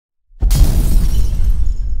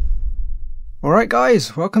Alright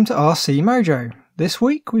guys, welcome to RC Mojo. This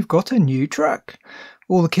week we've got a new truck.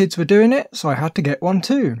 All the kids were doing it, so I had to get one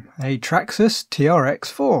too, a Traxxas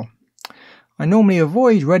TRX-4. I normally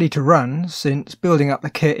avoid ready to run, since building up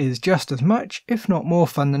the kit is just as much, if not more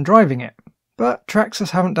fun than driving it. But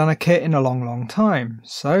Traxxas haven't done a kit in a long time,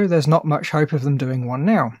 so there's not much hope of them doing one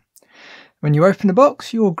now. When you open the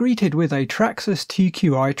box, you're greeted with a Traxxas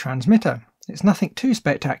TQI transmitter. It's nothing too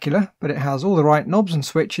spectacular, but it has all the right knobs and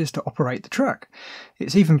switches to operate the truck.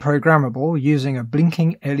 It's even programmable using a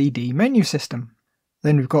blinking LED menu system.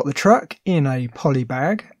 Then we've got the truck in a poly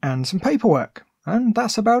bag and some paperwork, and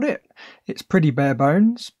that's about it. It's pretty bare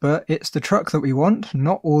bones, but it's the truck that we want,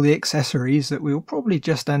 not all the accessories that we'll probably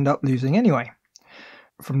just end up losing anyway.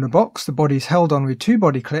 From the box, the body's held on with two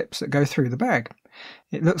body clips that go through the bag.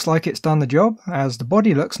 It looks like it's done the job, as the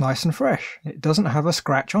body looks nice and fresh. It doesn't have a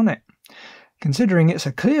scratch on it. Considering it's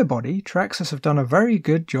a clear body, Traxxas have done a very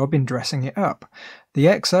good job in dressing it up. The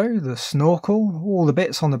exo, the snorkel, all the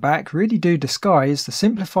bits on the back really do disguise the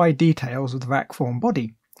simplified details of the vac form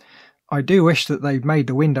body. I do wish that they'd made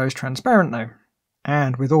the windows transparent though.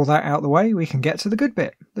 And with all that out the way, we can get to the good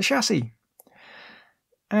bit, the chassis.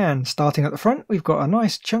 And starting at the front, we've got a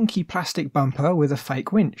nice chunky plastic bumper with a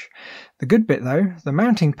fake winch. The good bit though, the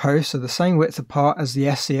mounting posts are the same width apart as the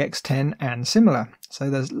SCX-10 and similar, so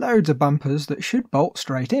there's loads of bumpers that should bolt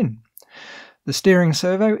straight in. The steering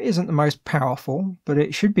servo isn't the most powerful, but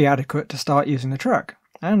it should be adequate to start using the truck,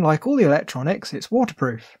 and like all the electronics, it's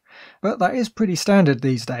waterproof. But that is pretty standard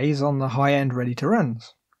these days on the high-end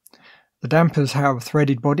ready-to-runs. The dampers have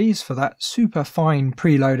threaded bodies for that super fine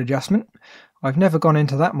preload adjustment. I've never gone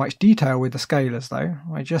into that much detail with the scalers though,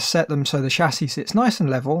 I just set them so the chassis sits nice and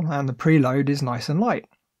level and the preload is nice and light.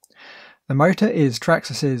 The motor is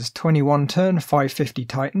Traxxas's 21-turn 550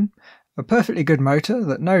 Titan, a perfectly good motor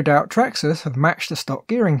that no doubt Traxxas have matched the stock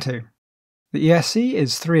gearing to. The ESC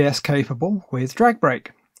is 3S capable with drag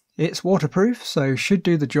brake. It's waterproof, so should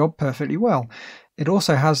do the job perfectly well. It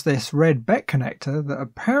also has this red BEC connector that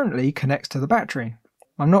apparently connects to the battery.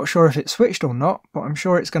 I'm not sure if it's switched or not, but I'm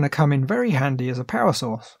sure it's going to come in very handy as a power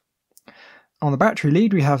source. On the battery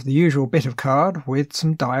lead we have the usual bit of card with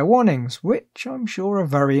some dire warnings, which I'm sure are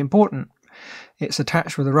very important. It's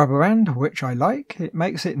attached with a rubber band, which I like. It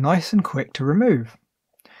makes it nice and quick to remove.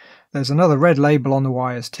 There's another red label on the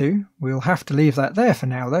wires too. We'll have to leave that there for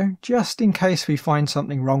now though, just in case we find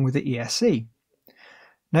something wrong with the ESC.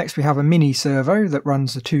 Next we have a mini servo that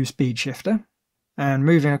runs the 2-speed shifter. And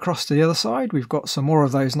moving across to the other side, we've got some more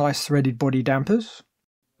of those nice threaded body dampers.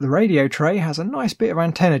 The radio tray has a nice bit of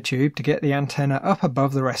antenna tube to get the antenna up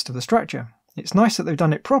above the rest of the structure. It's nice that they've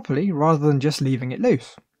done it properly rather than just leaving it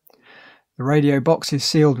loose. The radio box is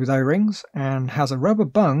sealed with O-rings and has a rubber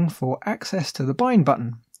bung for access to the bind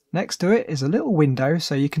button. Next to it is a little window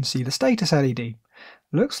so you can see the status LED.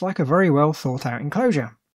 Looks like a very well thought out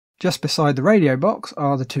enclosure. Just beside the radio box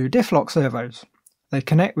are the two diff lock servos. They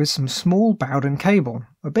connect with some small Bowden cable,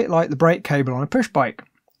 a bit like the brake cable on a push bike.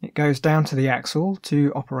 It goes down to the axle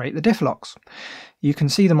to operate the diff locks. You can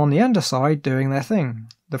see them on the underside doing their thing.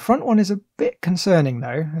 The front one is a bit concerning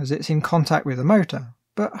though, as it's in contact with the motor,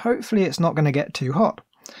 but hopefully it's not going to get too hot.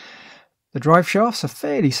 The drive shafts are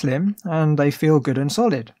fairly slim and they feel good and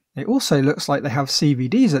solid. It also looks like they have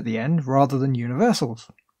CVDs at the end rather than universals.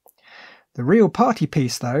 The real party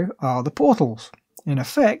piece though are the portals. In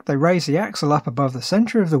effect, they raise the axle up above the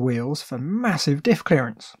centre of the wheels for massive diff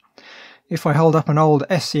clearance. If I hold up an old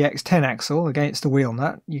SCX-10 axle against a wheel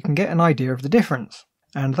nut, you can get an idea of the difference,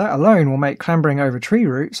 and that alone will make clambering over tree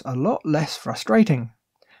roots a lot less frustrating.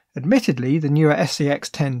 Admittedly, the newer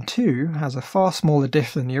SCX-10-2 has a far smaller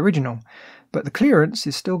diff than the original, but the clearance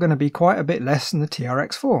is still going to be quite a bit less than the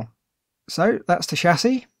TRX-4. So that's the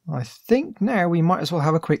chassis. I think now we might as well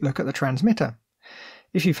have a quick look at the transmitter.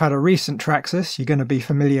 If you've had a recent Traxxas, you're going to be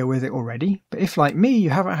familiar with it already, but if like me you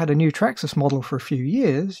haven't had a new Traxxas model for a few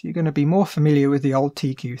years, you're going to be more familiar with the old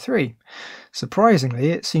TQ3. Surprisingly,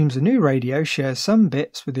 it seems the new radio shares some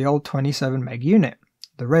bits with the old 27 meg unit.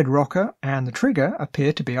 The red rocker and the trigger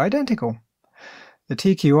appear to be identical. The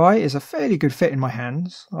TQI is a fairly good fit in my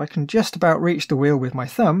hands. I can just about reach the wheel with my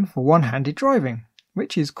thumb for one-handed driving,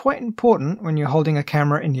 which is quite important when you're holding a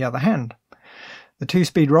camera in the other hand. The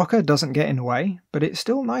 2-speed rocker doesn't get in the way, but it's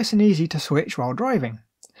still nice and easy to switch while driving.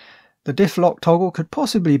 The diff lock toggle could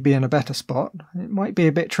possibly be in a better spot. It might be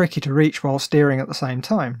a bit tricky to reach while steering at the same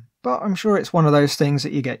time, but I'm sure it's one of those things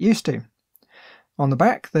that you get used to. On the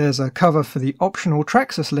back there's a cover for the optional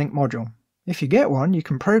Traxxas Link module. If you get one, you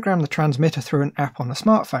can program the transmitter through an app on the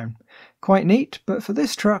smartphone. Quite neat, but for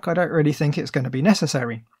this truck I don't really think it's going to be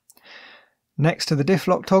necessary. Next to the diff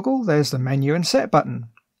lock toggle there's the menu and set button.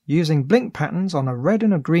 Using blink patterns on a red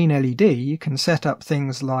and a green LED, you can set up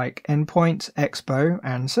things like endpoints, expo,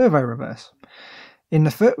 and servo reverse. In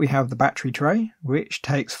the foot we have the battery tray, which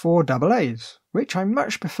takes 4 AA's, which I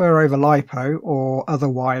much prefer over LiPo or other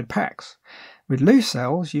wired packs. With loose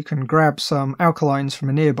cells you can grab some alkalines from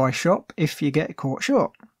a nearby shop if you get caught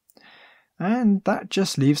short. And that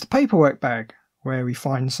just leaves the paperwork bag, where we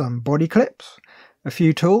find some body clips, a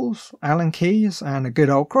few tools, Allen keys, and a good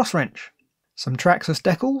old cross wrench. Some Traxxas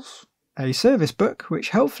decals, a service book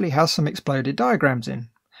which hopefully has some exploded diagrams in.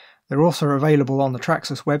 They're also available on the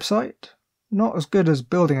Traxxas website. Not as good as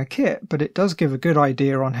building a kit, but it does give a good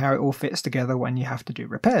idea on how it all fits together when you have to do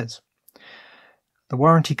repairs. The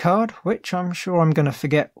warranty card, which I'm sure I'm going to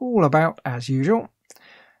forget all about as usual.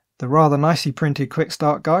 The rather nicely printed quick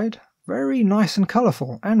start guide, very nice and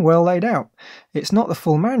colourful and well laid out. It's not the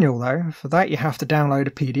full manual though, for that you have to download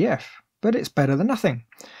a PDF, but it's better than nothing.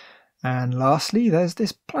 And lastly, there's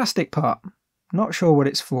this plastic part. Not sure what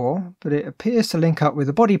it's for, but it appears to link up with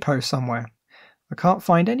a body post somewhere. I can't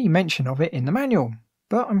find any mention of it in the manual,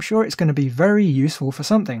 but I'm sure it's going to be very useful for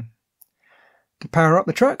something. To power up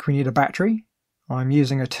the truck we need a battery. I'm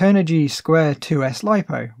using a Turnigy Square 2S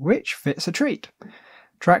LiPo, which fits a treat.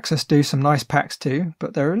 Traxxas do some nice packs too,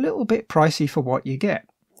 but they're a little bit pricey for what you get.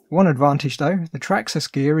 One advantage though, the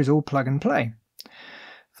Traxxas gear is all plug and play.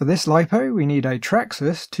 For this LiPo we need a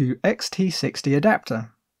Traxxas to XT60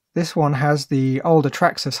 adapter. This one has the older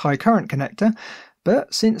Traxxas high current connector,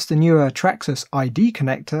 but since the newer Traxxas ID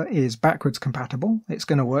connector is backwards compatible, it's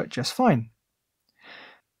going to work just fine.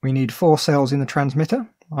 We need 4 cells in the transmitter.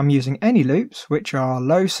 I'm using any loops, which are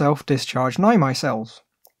low self-discharge NiMi cells.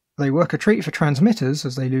 They work a treat for transmitters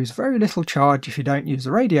as they lose very little charge if you don't use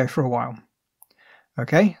the radio for a while.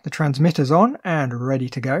 Okay, the transmitter's on and ready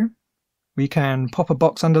to go. We can pop a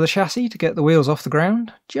box under the chassis to get the wheels off the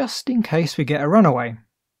ground, just in case we get a runaway.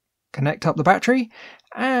 Connect up the battery,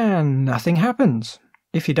 and nothing happens.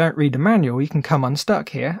 If you don't read the manual, you can come unstuck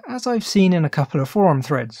here, as I've seen in a couple of forum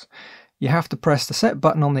threads. You have to press the set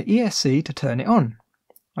button on the ESC to turn it on.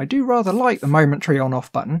 I do rather like the momentary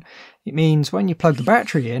on-off button. It means when you plug the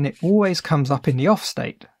battery in, it always comes up in the off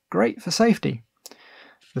state. Great for safety.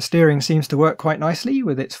 The steering seems to work quite nicely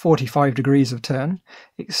with its 45 degrees of turn,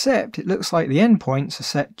 except it looks like the endpoints are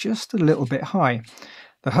set just a little bit high.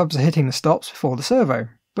 The hubs are hitting the stops before the servo,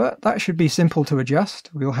 but that should be simple to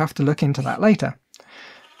adjust. We'll have to look into that later.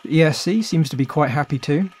 The ESC seems to be quite happy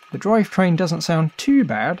too. The drivetrain doesn't sound too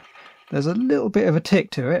bad. There's a little bit of a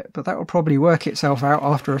tick to it, but that will probably work itself out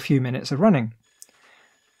after a few minutes of running.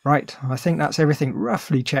 Right, I think that's everything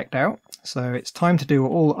roughly checked out, so it's time to do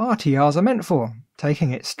what all RTRs are meant for,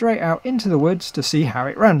 taking it straight out into the woods to see how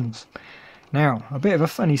it runs. Now, a bit of a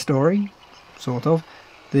funny story, sort of.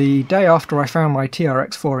 The day after I found my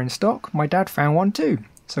TRX-4 in stock, my dad found one too,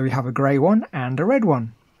 so we have a grey one and a red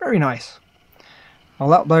one. Very nice.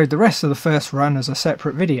 I'll upload the rest of the first run as a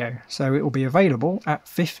separate video, so it will be available at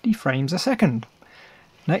 50 frames a second.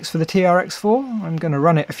 Next for the TRX-4, I'm going to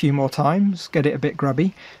run it a few more times, get it a bit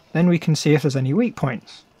grubby, then we can see if there's any weak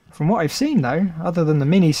points. From what I've seen though, other than the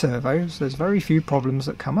mini servos, there's very few problems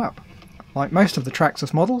that come up. Like most of the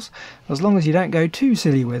Traxxas models, as long as you don't go too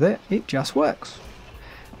silly with it, it just works.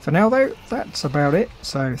 For now though, that's about it,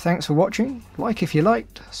 so thanks for watching, like if you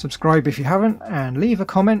liked, subscribe if you haven't, and leave a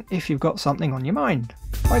comment if you've got something on your mind.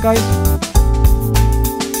 Bye guys!